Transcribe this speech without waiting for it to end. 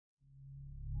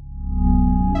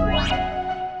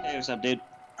What's up, dude?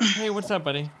 Hey, what's up,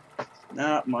 buddy?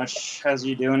 Not much. How's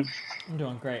you doing? I'm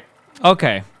doing great.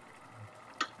 Okay.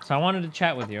 So I wanted to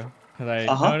chat with you because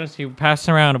I noticed you passed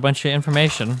around a bunch of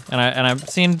information, and I've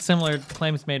seen similar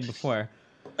claims made before.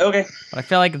 Okay. But I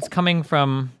feel like it's coming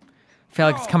from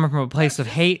a place of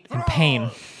hate and pain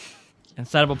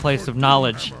instead of a place of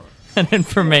knowledge and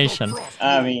information.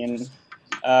 I mean,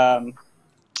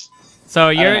 So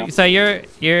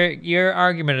your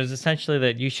argument is essentially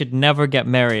that you should never get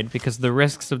married because the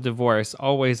risks of divorce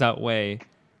always outweigh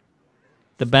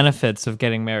the benefits of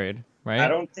getting married, right? I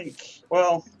don't think.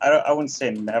 Well, I wouldn't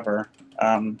say never.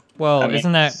 Well, I mean,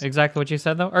 isn't that exactly what you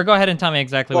said, though? Or go ahead and tell me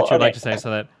exactly what you'd like to say,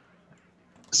 so that.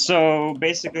 So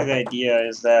basically, the idea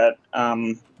is that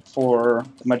for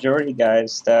the majority of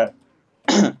guys that.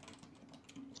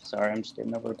 Sorry, I'm just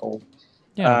getting over a cold.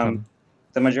 Yeah. No problem.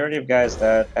 The majority of guys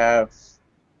that have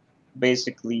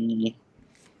basically,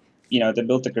 they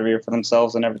built a career for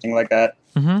themselves and everything like that.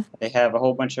 Mm-hmm. They have a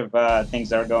whole bunch of things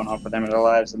that are going on for them in their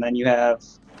lives, and then you have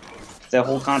the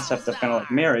whole concept of kind of like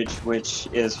marriage, which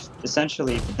is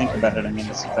essentially, if you think about it, I mean,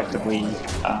 it's effectively,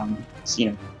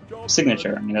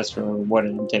 signature. I mean, that's for what it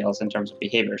entails in terms of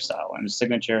behavior style and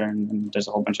signature, and there's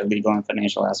a whole bunch of legal and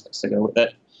financial aspects to go with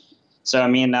it. So, I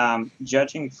mean,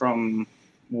 judging from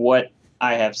what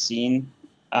I have seen,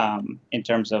 in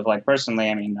terms of like personally,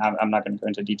 I mean, I'm not going to go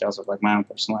into details of like my own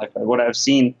personal life, but what I've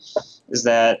seen is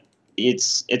that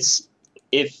it's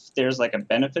if there's like a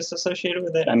benefits associated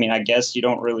with it, I mean, I guess you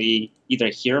don't really either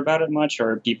hear about it much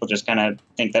or people just kind of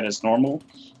think that it's normal.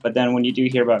 But then when you do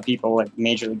hear about people like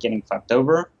majorly getting fucked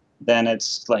over, then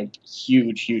it's like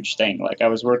huge thing. Like I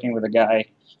was working with a guy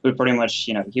who pretty much,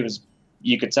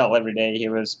 you could tell every day he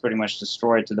was pretty much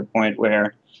destroyed to the point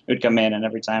where he would come in and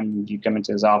every time you come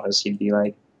into his office, he'd be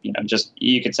like, just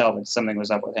you could tell that something was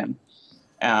up with him.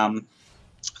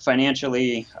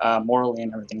 Financially, morally,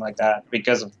 and everything like that,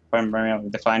 because of primarily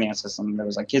the finance system. There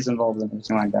was like kids involved and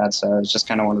everything like that. So it's just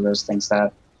kind of one of those things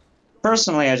that,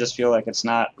 personally, I just feel like it's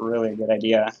not really a good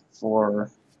idea for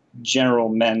general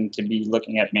men to be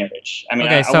looking at marriage. I mean,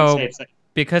 okay, I would say it's like,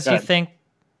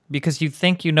 because you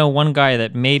think you know one guy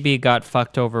that maybe got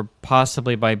fucked over,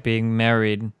 possibly by being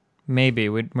married. Maybe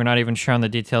we're not even sure on the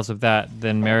details of that.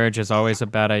 Then marriage is always a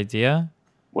bad idea.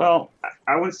 Well,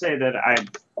 I would say that I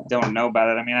don't know about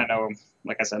it. I mean, I know,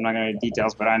 like I said, I'm not going to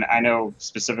details, but I know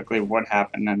specifically what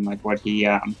happened and like what he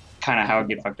kind of how it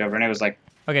get fucked over, and it was like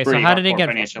okay. So how did he get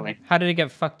financially? How did he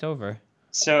get fucked over?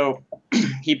 So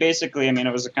he basically, I mean,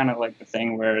 it was kind of like the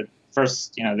thing where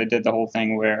first, they did the whole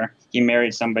thing where he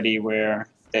married somebody where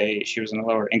she was in a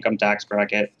lower income tax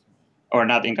bracket, or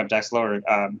not the income tax, lower,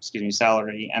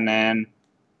 salary, and then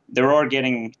they were all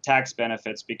getting tax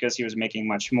benefits because he was making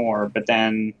much more. But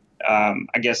then,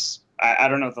 I guess I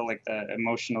don't know the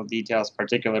emotional details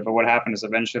particular, but what happened is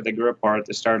eventually they grew apart.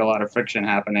 There started a lot of friction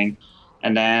happening,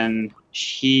 and then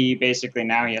he basically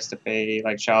now he has to pay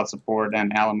like child support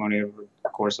and alimony over the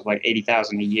course of like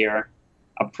 $80,000 a year,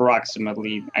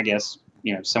 approximately. I guess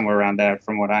somewhere around that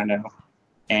from what I know.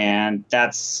 And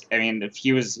that's, I mean, if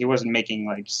he wasn't making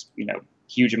like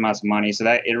huge amounts of money, so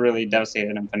that it really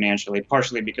devastated him financially.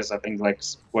 Partially because I think like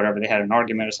whatever they had an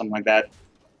argument or something like that.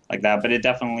 But it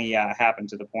definitely happened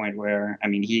to the point where I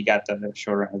mean he got the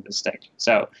short end of the stick.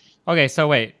 So okay, so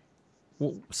wait,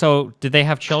 so did they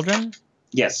have children?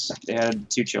 Yes, they had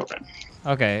 2 children.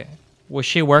 Okay, was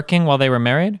she working while they were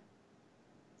married?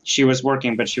 She was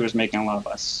working, but she was making a lot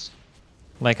less.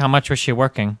 Like how much was she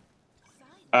working?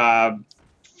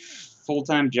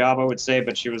 Full-time job, I would say,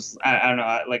 but she was, I don't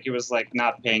know, like it was like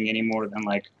not paying any more than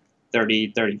like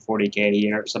 40K a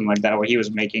year or something like that, where he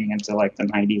was making into like the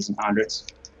 90s and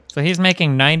 100s. So he's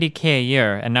making 90K a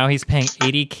year, and now he's paying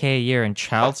 80K a year in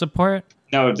child support?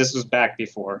 No, this was back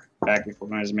before when he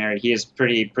was married. He is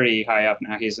pretty high up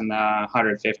now. He's in the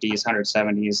 150s,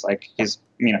 170s, like his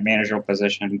managerial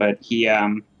position. But he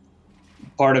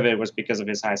part of it was because of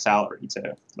his high salary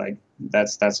too. Like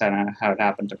that's kind of how it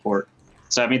happened to court.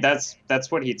 So I mean that's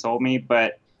what he told me,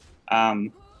 but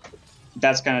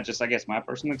that's kind of just I guess my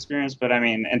personal experience. But I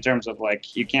mean in terms of like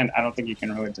I don't think you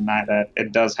can really deny that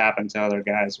it does happen to other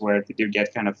guys where they do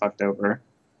get kind of fucked over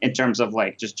in terms of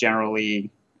like just generally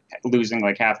losing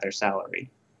like half their salary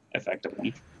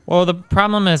effectively. Well, the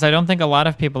problem is I don't think a lot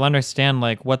of people understand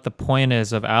like what the point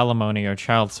is of alimony or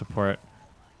child support.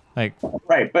 Like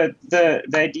right, but the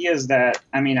idea is that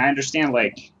I mean I understand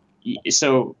like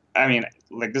so I mean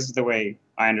like this is the way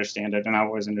I understand it and I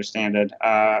always understand it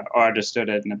or understood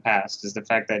it in the past is the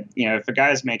fact that if a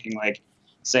guy is making like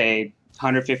say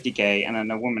 150K and then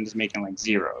the woman is making like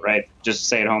 0, right, just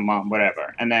stay at home mom,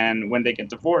 whatever, and then when they get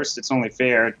divorced it's only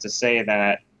fair to say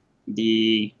that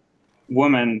the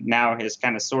woman now is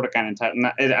kind of sort of entitled.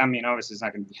 I mean, obviously it's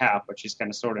not going to be half, but she's kind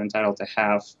of sort of entitled to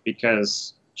half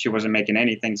because she wasn't making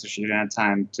anything, so she didn't have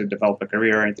time to develop a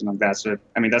career or anything like that. So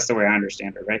I mean, that's the way I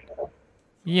understand it, right?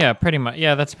 Yeah, pretty much.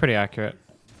 Yeah, that's pretty accurate.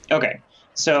 Okay.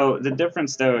 So the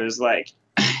difference though is like,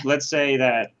 let's say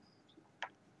that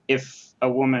if a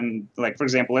woman, like for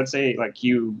example, let's say like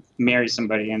you marry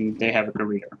somebody and they have a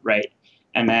career, right?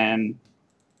 And then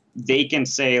they can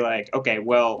say like, okay,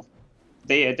 well,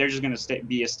 they're just gonna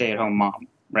be a stay-at-home mom,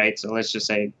 right? So let's just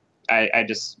say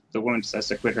the woman just has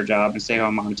to quit her job and stay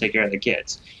home mom and take care of the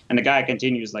kids, and the guy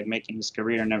continues like making his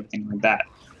career and everything like that.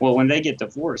 Well, when they get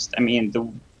divorced, I mean,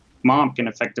 the mom can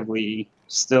effectively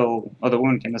still, or the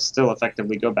woman can still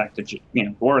effectively go back to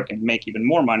work and make even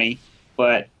more money,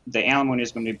 but the alimony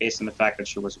is going to be based on the fact that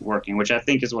she was working, which I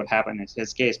think is what happened in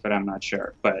his case, but I'm not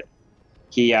sure. But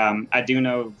I do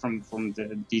know from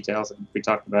the details that we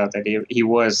talked about that he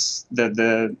was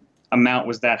the amount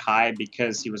was that high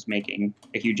because he was making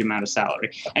a huge amount of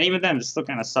salary. And even then, it still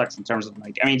kind of sucks in terms of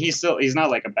like, I mean, he's not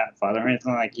like a bad father or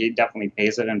anything. Like he definitely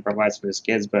pays it and provides for his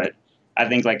kids, but I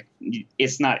think like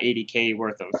it's not 80K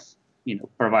worth of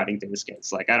providing to his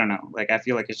kids. Like I don't know. Like I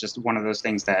feel like it's just one of those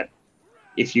things that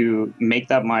if you make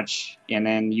that much and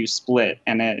then you split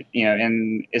and then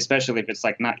and especially if it's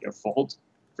like not your fault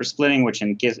for splitting, which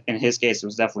in his case it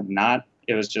was definitely not.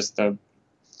 It was just the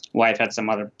wife had some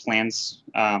other plans,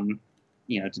 to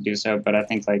do so. But I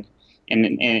think like,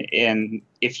 and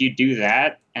if you do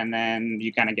that and then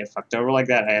you kind of get fucked over like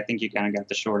that, I think you kind of got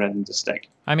the short end of the stick.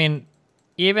 I mean,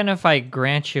 even if I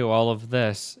grant you all of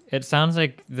this, it sounds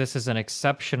like this is an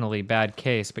exceptionally bad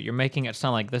case, but you're making it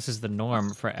sound like this is the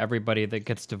norm for everybody that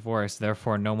gets divorced.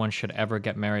 Therefore, no one should ever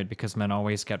get married because men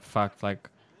always get fucked. Like,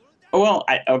 well,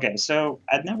 okay, so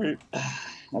I'd never.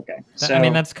 Okay, so I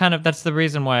mean, that's the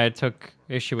reason why I took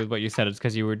issue with what you said. It's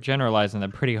because you were generalizing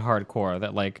that pretty hardcore.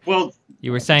 That like, well,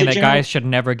 you were saying that guys should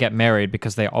never get married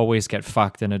because they always get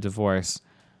fucked in a divorce.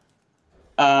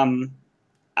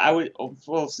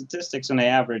 Statistics on the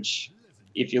average,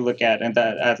 if you look at, and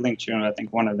that I'd linked you, I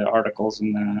think one of the articles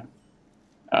in the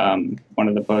one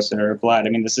of the posts that I replied. I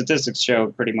mean, the statistics show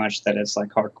pretty much that it's like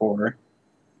hardcore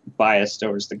bias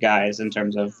towards the guys in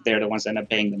terms of they're the ones that end up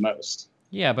paying the most.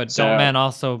 Yeah, but don't men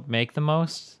also make the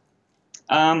most?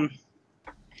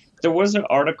 There was an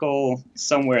article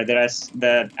somewhere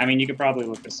that I mean, you could probably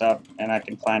look this up and I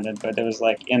can find it, but there was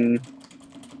like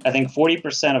I think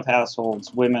 40% of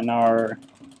households, women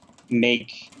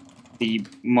make the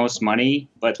most money,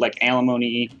 but like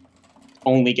alimony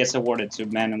only gets awarded to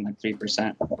men in like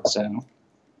 3%. So.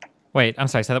 Wait, I'm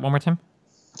sorry. Say that one more time.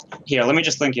 Here, let me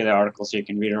just link you the article so you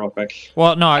can read it real quick.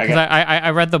 Well, no, because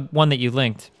I read the one that you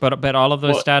linked, but all of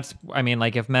those stats. I mean,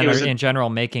 like if men are in general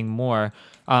making more,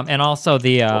 and also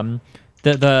the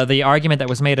argument that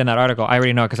was made in that article, I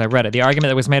already know because I read it. The argument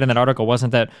that was made in that article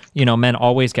wasn't that men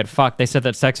always get fucked. They said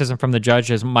that sexism from the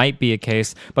judges might be a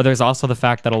case, but there's also the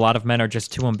fact that a lot of men are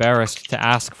just too embarrassed to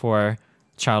ask for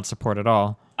child support at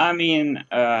all. I mean,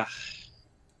 I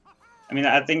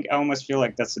think I almost feel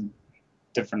like that's a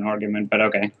different argument, but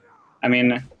okay. I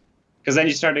mean, because then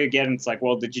you start to get, it's like,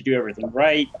 well, did you do everything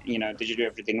right? Did you do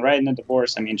everything right in the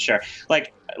divorce? I mean, sure.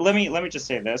 Like, let me just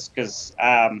say this, because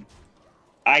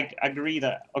I agree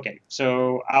that, okay,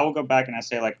 so I will go back and I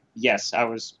say, like, yes, I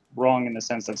was wrong in the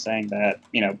sense of saying that,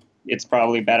 it's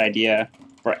probably a bad idea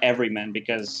for every man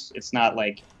because it's not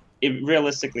like,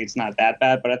 realistically, it's not that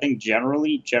bad. But I think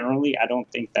generally, I don't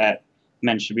think that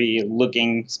men should be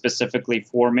looking specifically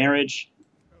for marriage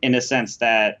in the sense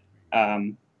that,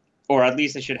 or at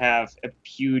least they should have a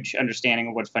huge understanding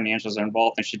of what financials are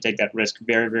involved and should take that risk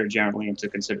very, very generally into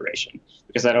consideration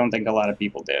because I don't think a lot of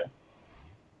people do.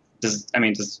 I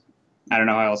don't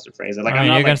know how else to phrase it. Like,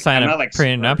 you can sign a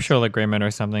prenuptial agreement or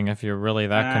something if you're really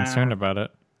that concerned about it.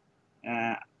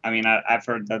 I've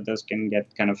heard that those can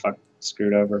get kind of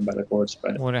screwed over by the courts,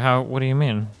 but what do you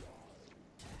mean?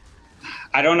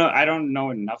 I don't know. I don't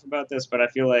know enough about this, but I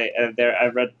feel like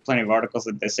I've read plenty of articles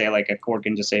that they say like a court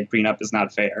can just say prenup is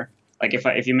not fair. Like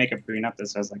if you make a prenup that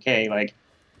says like, hey, like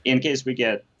in case we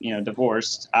get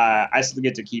divorced, I still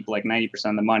get to keep like 90%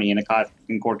 of the money, and a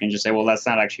court can just say, well, that's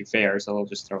not actually fair, so they'll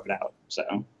just throw it out.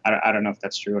 So I don't know if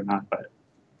that's true or not, but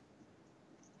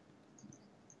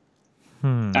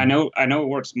I know it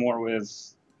works more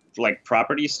with like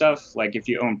property stuff. Like if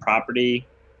you own property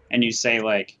and you say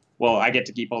like, well, I get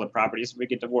to keep all the properties if we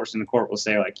get divorced, and the court will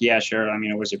say like, yeah, sure. I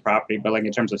mean, it was your property, but like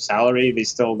in terms of salary, they're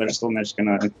still just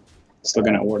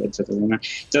gonna award it to the woman.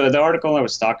 So the article I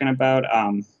was talking about,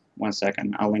 1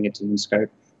 second, I'll link it to you in Skype.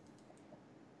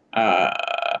 God,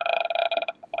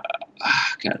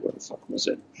 where the fuck was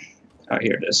it? Oh,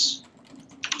 here it is.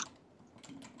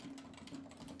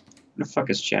 the fuck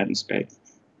is chat and Skype?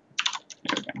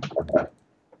 There we go.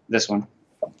 This one.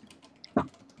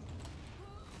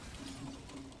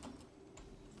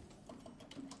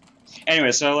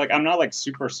 Anyway, so like I'm not like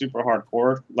super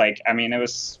hardcore. Like I mean, it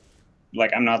was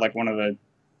like I'm not like one of the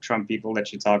Trump people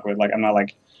that you talk with. Like I'm not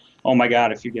like, oh my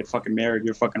god, if you get fucking married,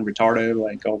 you're fucking retarded.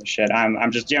 Like all the shit.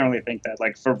 I'm just generally think that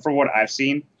like for what I've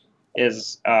seen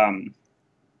is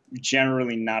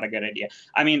generally not a good idea.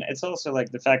 I mean, it's also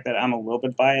like the fact that I'm a little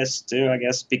bit biased too, I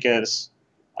guess, because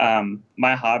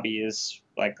my hobby is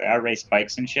like I race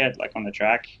bikes and shit, like on the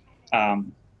track.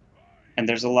 And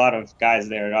there's a lot of guys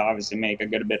there that obviously make a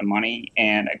good bit of money,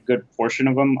 and a good portion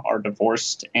of them are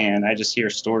divorced. And I just hear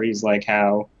stories like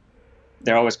how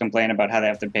they're always complaining about how they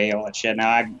have to pay all that shit.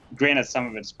 Now, granted, some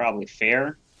of it's probably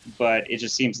fair, but it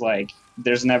just seems like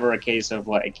there's never a case of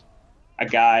like a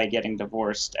guy getting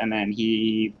divorced and then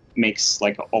he makes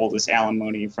like all this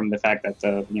alimony from the fact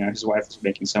that his wife is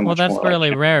making so much more. Well, that's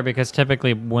really rare because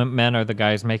typically men are the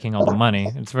guys making all the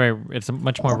money. It's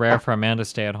much more rare for a man to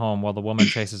stay at home while the woman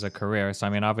chases a career. So I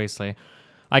mean, obviously,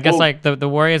 I guess like the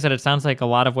worry is that it sounds like a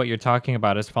lot of what you're talking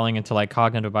about is falling into like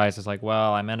cognitive bias. It's like,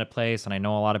 well, I'm in a place and I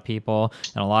know a lot of people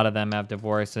and a lot of them have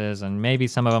divorces and maybe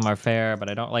some of them are fair,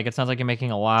 but I don't like. It sounds like you're making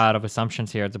a lot of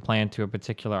assumptions here to play into a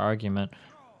particular argument.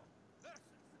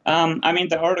 I mean,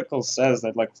 the article says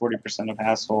that like 40% of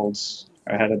households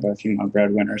are headed by female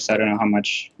breadwinners. I don't know how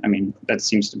much. I mean, that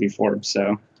seems to be Forbes.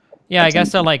 So yeah, I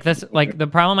guess so. Like this, like the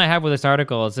problem I have with this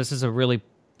article is this is a really.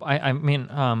 I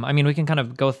mean, we can kind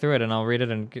of go through it and I'll read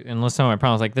it and list some of my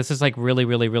problems. Like this is like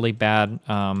really bad.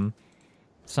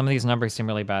 Some of these numbers seem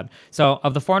really bad. So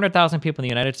of the 400,000 people in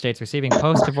the United States receiving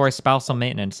post-divorce spousal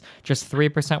maintenance, just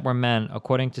 3% were men,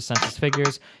 according to census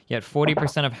figures, yet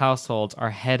 40% of households are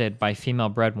headed by female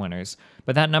breadwinners.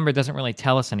 But that number doesn't really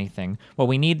tell us anything. What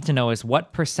we need to know is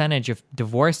what percentage of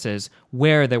divorces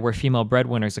where there were female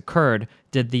breadwinners occurred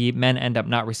did the men end up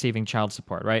not receiving child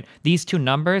support, right? These two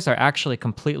numbers are actually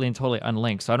completely and totally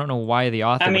unlinked, so I don't know why the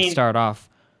author would start off.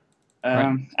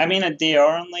 Right? I mean, they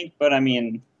are unlinked, but I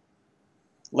mean...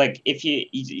 Like, if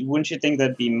wouldn't you think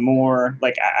that'd be more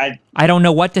like I don't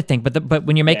know what to think, but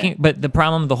when you're making, but the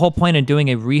problem, the whole point of doing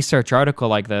a research article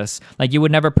like this, like you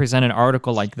would never present an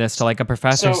article like this to like a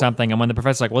professor or something, and when the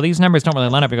professor's like, well, these numbers don't really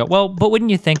line up, you go, well, but wouldn't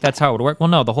you think that's how it would work? Well,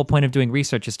 no, the whole point of doing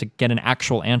research is to get an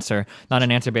actual answer, not an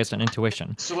answer based on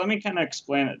intuition. So let me kind of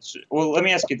explain it. Well, let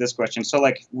me ask you this question. So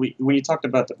like, when you talked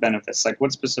about the benefits, like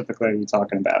what specifically are you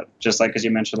talking about? Just like, because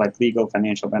you mentioned like legal,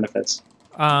 financial benefits.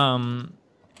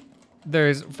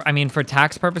 For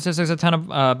tax purposes, there's a ton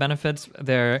of benefits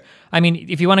there. I mean,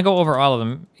 if you want to go over all of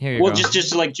them, here you go. Well,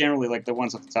 just like generally, like the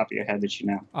ones off the top of your head that you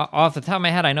know. Off the top of my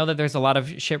head, I know that there's a lot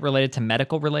of shit related to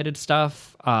medical related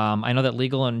stuff. I know that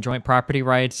legal and joint property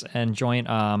rights and joint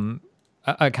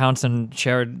accounts and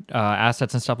shared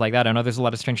assets and stuff like that. I know there's a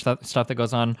lot of strange stuff that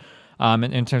goes on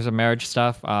in terms of marriage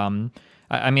stuff.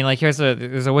 I mean, like there's a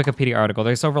Wikipedia article.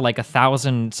 There's over like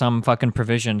 1,000 some fucking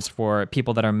provisions for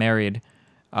people that are married.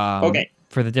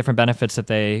 For the different benefits that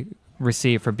they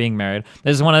receive for being married.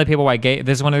 This is one of the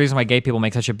reasons why gay people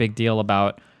make such a big deal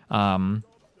about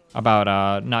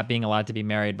not being allowed to be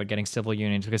married but getting civil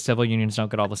unions, because civil unions don't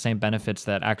get all the same benefits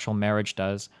that actual marriage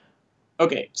does.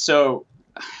 Okay, so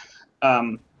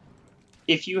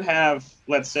if you have,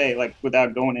 let's say, like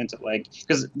without going into like,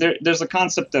 because there's a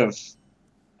concept of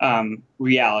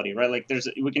reality, right? Like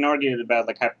we can argue about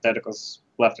like hypotheticals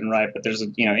left and right, but there's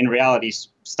in reality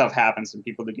stuff happens and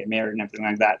people do get married and everything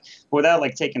like that. But without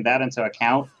like taking that into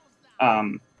account,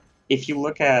 if you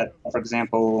look at, for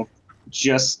example,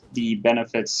 just the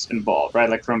benefits involved, right?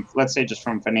 Like let's say just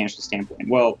from a financial standpoint.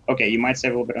 Well, okay, you might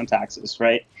save a little bit on taxes,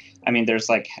 right? I mean, there's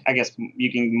like, I guess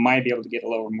might be able to get a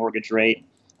lower mortgage rate.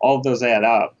 All of those add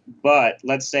up. But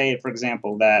let's say, for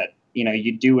example, that,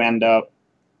 you do end up,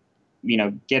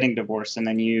 getting divorced and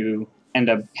then you end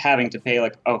up having to pay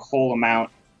like a whole amount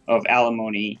of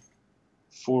alimony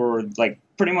for like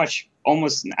pretty much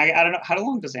almost, I don't know, how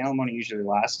long does alimony usually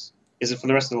last? Is it for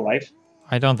the rest of the life?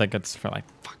 I don't think it's for like,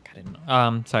 I didn't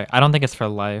know. Sorry, I don't think it's for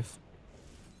life.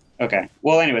 Okay.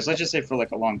 Well, anyways, let's just say for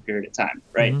like a long period of time,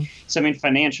 right? Mm-hmm. So, I mean,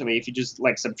 financially, if you just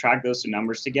like subtract those two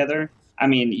numbers together, I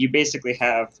mean, you basically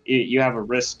have a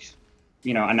risk,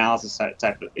 analysis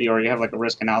type of, or you have like a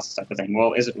risk analysis type of thing.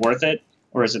 Well, is it worth it?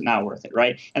 Or is it not worth it,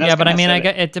 right? And yeah, but I mean, I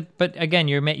get it. But again,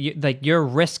 your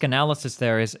risk analysis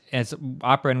there is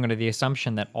operating under the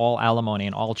assumption that all alimony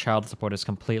and all child support is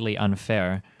completely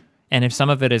unfair, and if some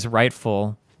of it is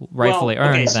rightfully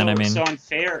earned, then I mean, so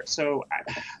unfair. So,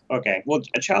 okay, well,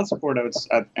 a child support,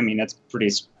 I mean, that's pretty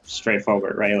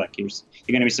straightforward, right? Like you're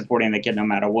going to be supporting the kid no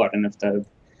matter what, and if the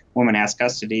woman has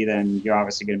custody, then you're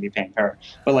obviously going to be paying her.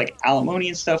 But like alimony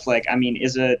and stuff, like I mean,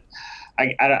 is it?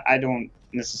 I don't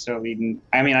necessarily.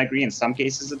 I mean, I agree in some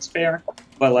cases it's fair,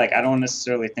 but like I don't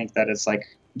necessarily think that it's like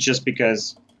just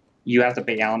because you have to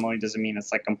pay alimony doesn't mean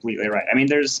it's like completely right. I mean,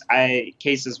 there's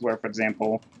cases where, for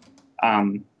example,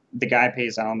 the guy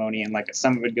pays alimony and like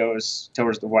some of it goes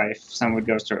towards the wife, some of it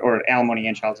goes to or alimony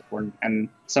and child support, and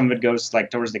some of it goes like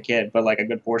towards the kid, but like a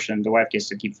good portion the wife gets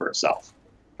to keep for herself.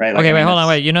 Right? Like, Okay, I wait, mean, hold on,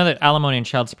 wait. You know that alimony and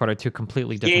child support are two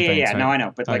completely different things, yeah. right? No, I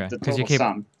know, but like Okay, the 'cause you total keep-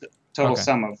 sum, the total Okay.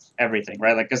 sum of everything,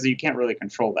 right? Like, because you can't really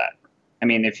control that. I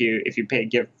mean, if you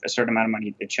give a certain amount of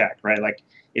money to check, right? Like,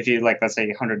 if you like, let's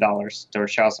say $100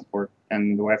 towards child support,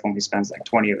 and the wife only spends like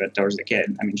 20 of it towards the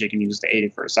kid. I mean, she can use the 80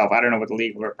 for herself. I don't know what the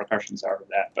legal repercussions are of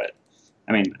that, but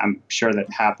I mean, I'm sure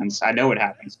that happens. I know it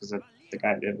happens because the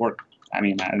guy did work. I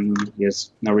mean, he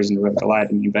has no reason to really lie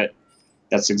to me, but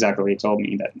that's exactly what he told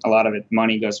me. That a lot of it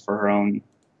money goes for her own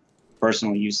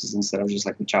personal uses instead of just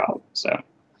like the child. So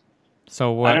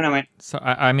So what? I don't know, man. So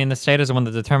I mean, the state is the one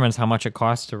that determines how much it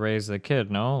costs to raise the kid.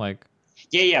 No, like.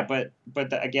 Yeah, but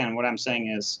again, what I'm saying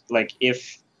is like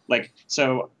if like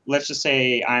so let's just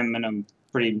say I'm in a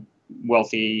pretty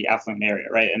wealthy, affluent area,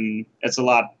 right? And it's a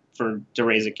lot to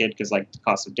raise a kid because like the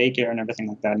cost of daycare and everything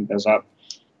like that goes up.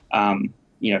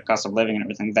 Cost of living and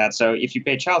everything like that. So if you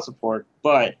pay child support,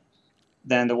 but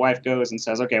then the wife goes and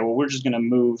says, okay, well, we're just going to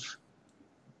move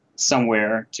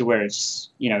somewhere to where it's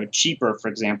cheaper, for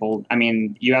example. I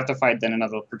mean, you have to fight then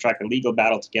another protracted legal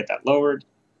battle to get that lowered,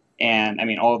 and I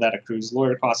mean all of that accrues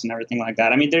lawyer costs and everything like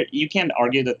that. I mean, you can't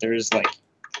argue that there isn't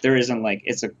like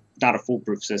it's not a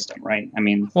foolproof system, right? I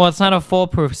mean, Well, it's not a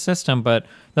foolproof system, but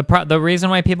the reason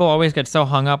why people always get so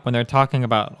hung up when they're talking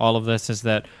about all of this is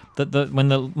that when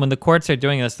the courts are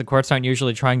doing this, the courts aren't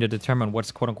usually trying to determine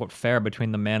what's quote unquote fair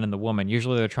between the man and the woman.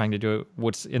 Usually, they're trying to do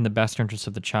what's in the best interest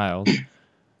of the child.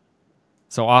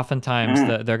 So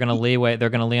oftentimes they're going to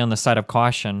lean on the side of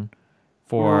caution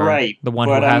for right, the one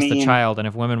who has the child, and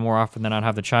if women more often than not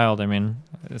have the child, I mean,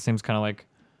 it seems kind of like.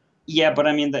 Yeah, but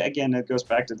I mean, again, it goes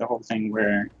back to the whole thing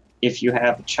where if you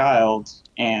have a child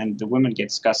and the woman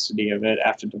gets custody of it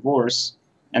after divorce,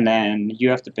 and then you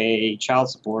have to pay child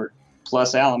support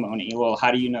plus alimony, well,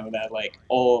 how do you know that like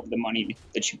all of the money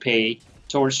that you pay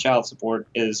towards child support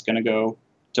is going to go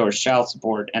towards child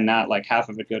support and not like half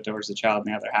of it go towards the child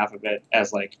and the other half of it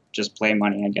as like just play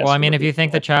money, I guess. Well, I mean, if you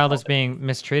think the child is being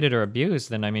mistreated or abused,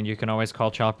 then I mean, you can always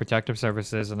call Child Protective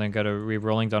Services and then get a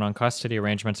re-rolling done on custody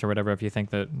arrangements or whatever if you think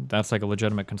that that's like a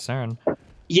legitimate concern.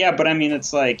 Yeah, but I mean,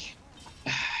 it's like,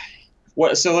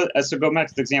 what? So go back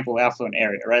to the example of affluent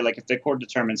area, right? Like if the court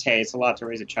determines, hey, it's a lot to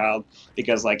raise a child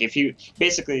because like if you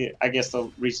basically, I guess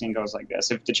the reasoning goes like this: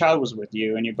 if the child was with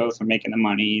you and you both were making the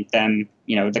money, then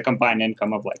the combined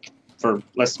income of like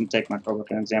let's take my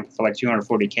coworker an example for like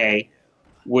 240K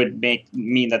would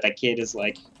mean that kid is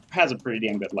like has a pretty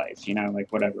damn good life,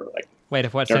 like whatever. Like wait,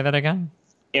 if what? Say that again.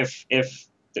 If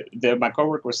my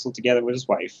coworker was still together with his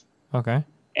wife, okay,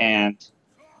 and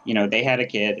they had a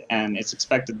kid, and it's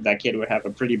expected that kid would have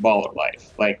a pretty baller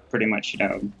life, like pretty much,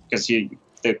 because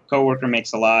the coworker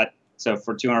makes a lot. So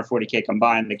for 240K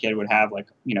combined, the kid would have like,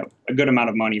 a good amount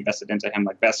of money invested into him,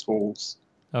 like best schools,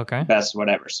 okay, best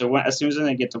whatever. So as soon as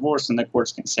they get divorced, then the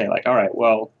courts can say like, all right,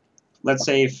 well, let's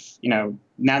say if,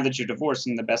 now that you're divorced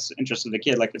in the best interest of the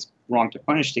kid, like it's wrong to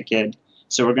punish the kid.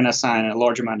 So we're going to assign a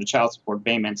large amount of child support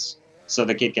payments so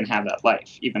the kid can have that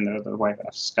life, even though the wife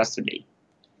has custody.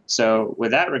 So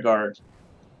with that regard,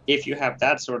 if you have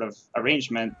that sort of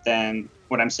arrangement, then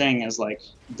what I'm saying is like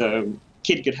the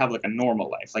kid could have like a normal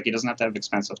life. Like he doesn't have to have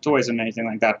expensive toys and anything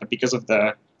like that. But because of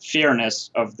the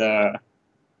fairness of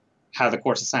how the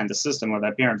courts assign the system, or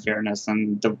that apparent fairness,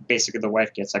 then basically the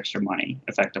wife gets extra money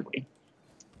effectively.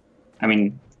 I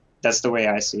mean, that's the way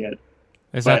I see it.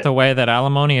 Is that the way that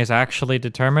alimony is actually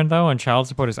determined though, and child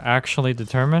support is actually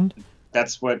determined?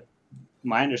 That's what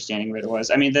my understanding of it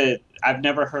was. I mean, I've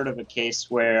never heard of a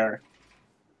case where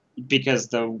because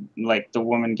the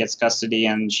woman gets custody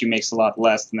and she makes a lot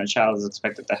less than the child is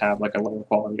expected to have like a lower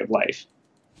quality of life.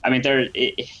 I mean,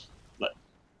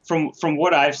 from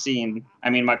what I've seen,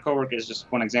 I mean, my coworker is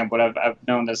just one example, but I've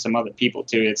known there's some other people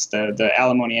too. It's the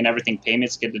alimony and everything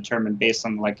payments get determined based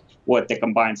on like what the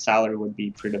combined salary would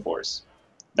be pre-divorce.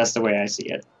 That's the way I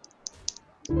see it.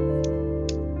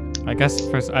 I guess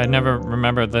first, I never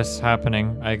remember this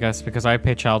happening, I guess, because I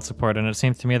pay child support, and it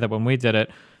seems to me that when we did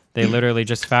it, they literally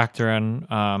just factor in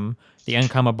the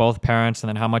income of both parents and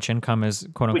then how much income is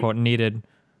quote-unquote needed.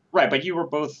 Right, but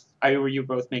were you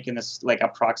both making this like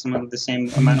approximately the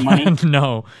same amount of money?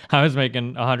 No, I was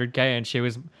making 100K and she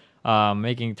was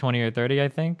making 20 or 30, I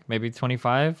think, maybe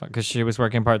 25, because she was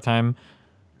working part-time.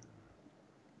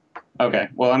 Okay.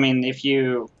 Well, I mean, if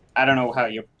you, I don't know how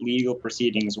your legal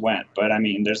proceedings went, but I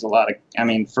mean, there's a lot of, I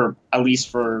mean, for at least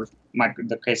for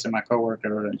the case of my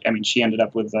coworker, I mean, she ended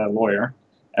up with a lawyer,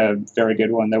 a very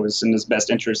good one that was in his best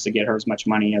interest to get her as much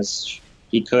money as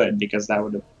he could because that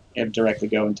would have directly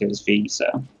go into his fee.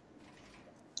 So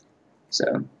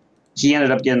he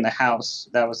ended up getting the house.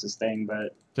 That was his thing,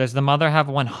 but Does the mother have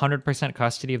 100%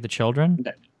 custody of the children?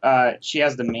 she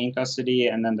has the main custody,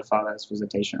 and then the father has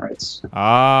visitation rights.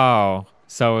 Oh,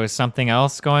 so is something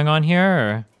else going on here?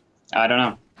 Or? I don't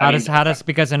know.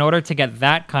 Because in order to get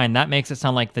that kind, that makes it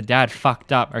sound like the dad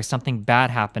fucked up or something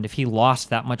bad happened if he lost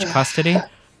that much custody.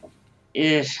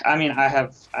 I mean,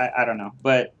 I don't know,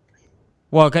 but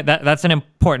well, that's an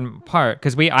important part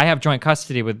because I have joint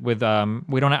custody with I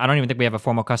don't even think we have a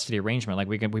formal custody arrangement. Like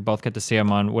we both get to see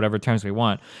him on whatever terms we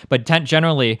want. But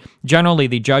generally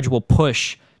the judge will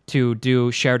push to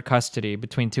do shared custody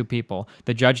between two people.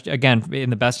 The judge, again, in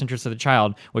the best interest of the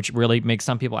child, which really makes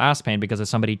some people ass pain because if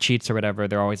somebody cheats or whatever,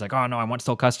 they're always like, oh no, I want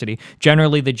sole custody.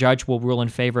 Generally, the judge will rule in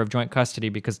favor of joint custody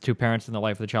because two parents in the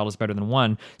life of the child is better than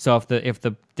one. So if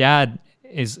the dad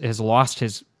has lost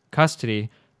his custody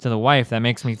to the wife, that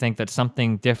makes me think that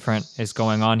something different is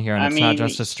going on here, and it's not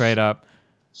just a straight up.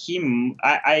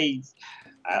 I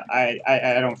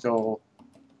don't feel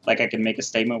like I can make a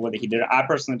statement whether he did it. I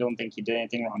personally don't think he did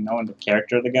anything wrong, knowing the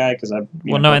character of the guy, because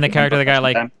knowing the character of the guy,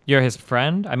 like you're his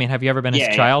friend. I mean, have you ever been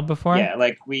his child before? Yeah,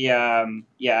 like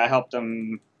I helped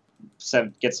him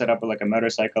get set up with like a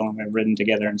motorcycle, and we've ridden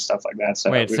together and stuff like that.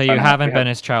 So wait, so you haven't been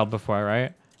his child before,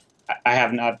 right? I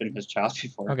have not been his child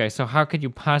before. Okay, so how could you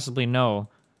possibly know?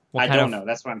 I don't know.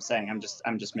 That's what I'm saying.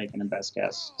 I'm just making a best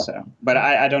guess. So, but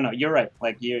I don't know. You're right.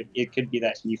 Like it could be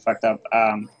that he fucked up.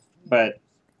 But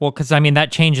well, because I mean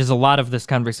that changes a lot of this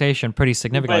conversation pretty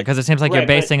significantly. Because it seems like you're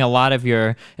basing a lot of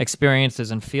your experiences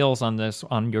and feels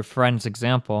on your friend's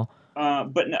example.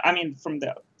 But I mean, from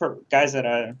the guys that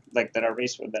I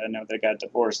raced with that I know that got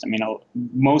divorced. I mean,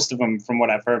 most of them, from what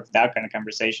I've heard, that kind of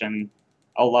conversation.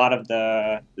 A lot of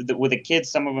with the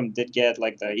kids, some of them did get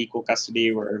like the equal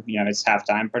custody where, it's half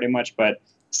time pretty much, but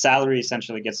salary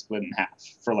essentially gets split in half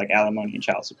for like alimony and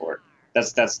child support.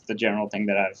 That's the general thing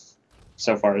that I've,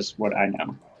 so far as what I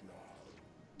know.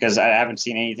 Because I haven't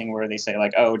seen anything where they say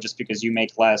like, oh, just because you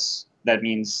make less, that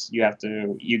means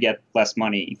you get less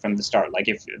money from the start. Like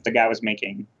if the guy was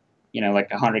making, like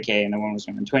 100K and the one was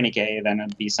making 20K, then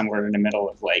it'd be somewhere in the middle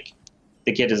of like,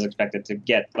 the kid is expected to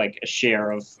get like a share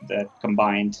of the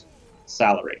combined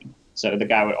salary. So the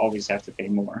guy would always have to pay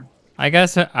more. I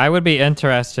guess I would be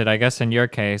interested, in your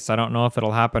case, I don't know if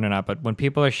it'll happen or not, but when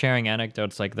people are sharing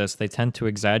anecdotes like this, they tend to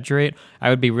exaggerate. I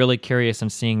would be really curious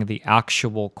in seeing the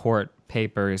actual court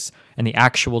papers and the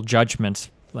actual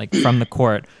judgments like from the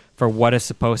court for what is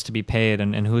supposed to be paid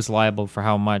and who's liable for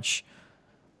how much.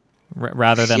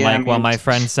 Rather than my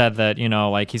friend said that,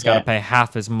 like he's got to pay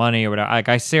half his money or whatever. Like,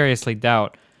 I seriously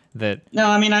doubt that. No,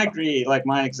 I mean, I agree. Like,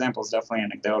 my example is definitely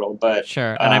anecdotal, but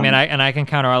sure. And I can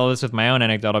counter all of this with my own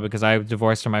anecdotal because I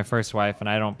divorced from my first wife and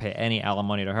I don't pay any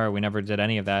alimony to her. We never did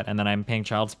any of that. And then I'm paying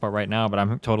child support right now, but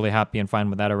I'm totally happy and fine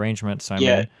with that arrangement. So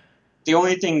the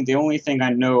only thing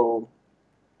I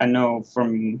know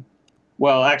from,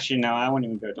 well, actually, no, I wouldn't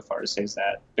even go too far to say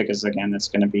that because again, it's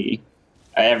going to be.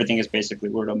 Everything is basically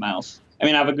word of mouth. I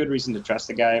mean, I have a good reason to trust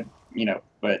the guy,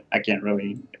 but I can't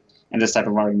really, in this type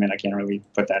of argument, I can't really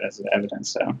put that as evidence.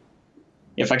 So,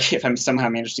 if I'm somehow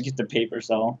managed to get the papers,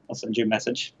 I'll send you a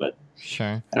message. But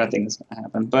sure, I don't think it's gonna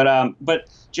happen. But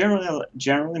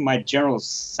generally, my general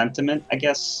sentiment, I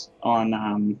guess,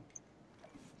 on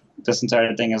this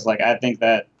entire thing is like I think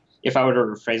that if I were to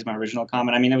rephrase my original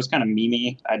comment, I mean, it was kind of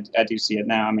memey. I do see it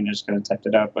now. I mean, I just kind of typed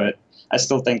it up, but I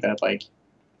still think that like.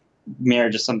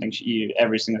 Marriage is something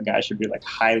every single guy should be like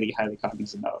highly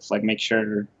cognizant of. Like make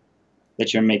sure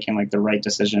that you're making like the right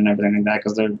decision and everything like that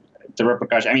because the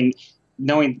repercussion. I mean,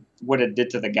 knowing what it did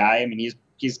to the guy. I mean,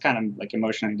 he's kind of like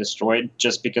emotionally destroyed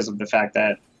just because of the fact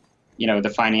that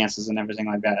the finances and everything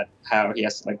like that. How he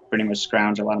has to like pretty much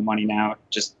scrounge a lot of money now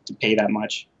just to pay that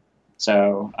much.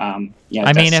 So I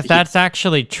mean, if that's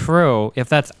actually true, if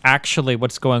that's actually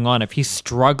what's going on, if he's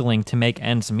struggling to make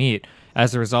ends meet.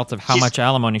 As a result of how much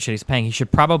alimony he's paying, he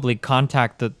should probably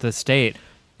contact the state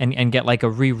and get like a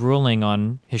re-ruling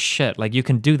on his shit. Like you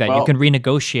can do that. You can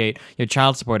renegotiate your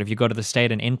child support if you go to the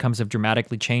state and incomes have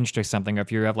dramatically changed or something, or if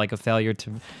you have like a failure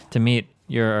to meet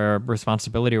your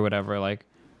responsibility or whatever. Like,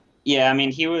 yeah, I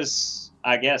mean, he was.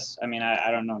 I guess. I mean,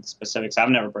 I don't know the specifics. I've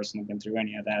never personally been through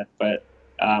any of that, but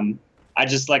I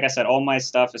just like I said, all my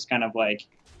stuff is kind of like.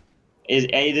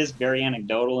 It is very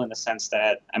anecdotal in the sense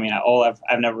that I mean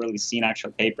I've never really seen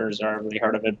actual papers or really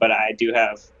heard of it, but I do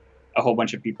have a whole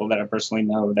bunch of people that I personally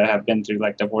know that have been through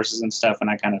like divorces and stuff,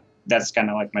 and that's kind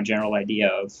of like my general idea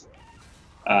of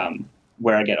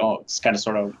where I get all it's kind of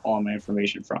sort of all my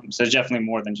information from. So it's definitely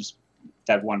more than just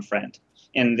that one friend.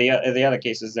 In the other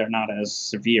cases, they're not as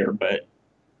severe, but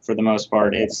for the most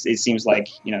part, it seems like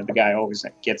the guy always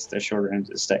gets the shorter end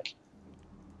of the stick.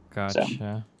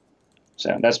 Gotcha.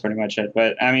 So that's pretty much it.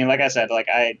 But I mean, like I said,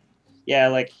 I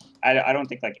don't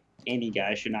think like any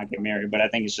guy should not get married, but I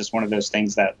think it's just one of those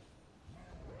things that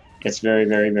it's very,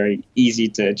 very, very easy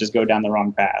to just go down the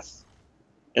wrong path.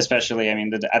 Especially, I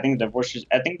mean, I think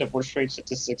divorce rate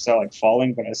statistics are like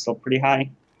falling, but it's still pretty high.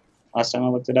 Last time I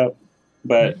looked it up,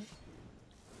 but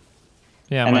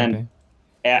yeah, and might then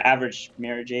average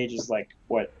marriage age is like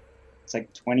what? It's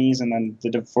like 20s, and then the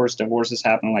divorces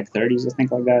happen in like 30s, I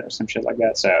think, like that, or some shit like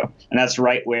that. So, and that's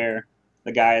right where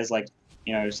the guy is like,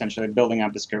 essentially building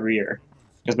up his career.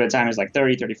 Because by the time he's like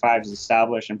 30, 35, he's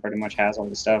established and pretty much has all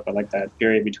the stuff. But like that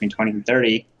period between 20 and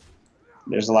 30,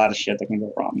 there's a lot of shit that can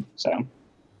go wrong. So.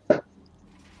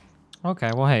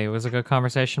 Okay, well, hey, it was a good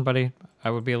conversation, buddy.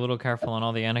 I would be a little careful on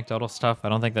all the anecdotal stuff. I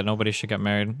don't think that nobody should get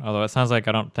married. Although it sounds like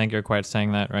I don't think you're quite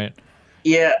saying that, right?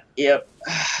 Yeah, yep.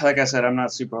 Like I said, I'm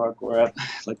not super hardcore up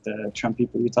like the Trump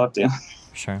people you talk to.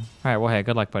 Sure. All right, well, hey,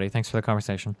 good luck, buddy. Thanks for the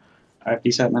conversation. All right,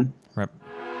 peace out, man. Rip.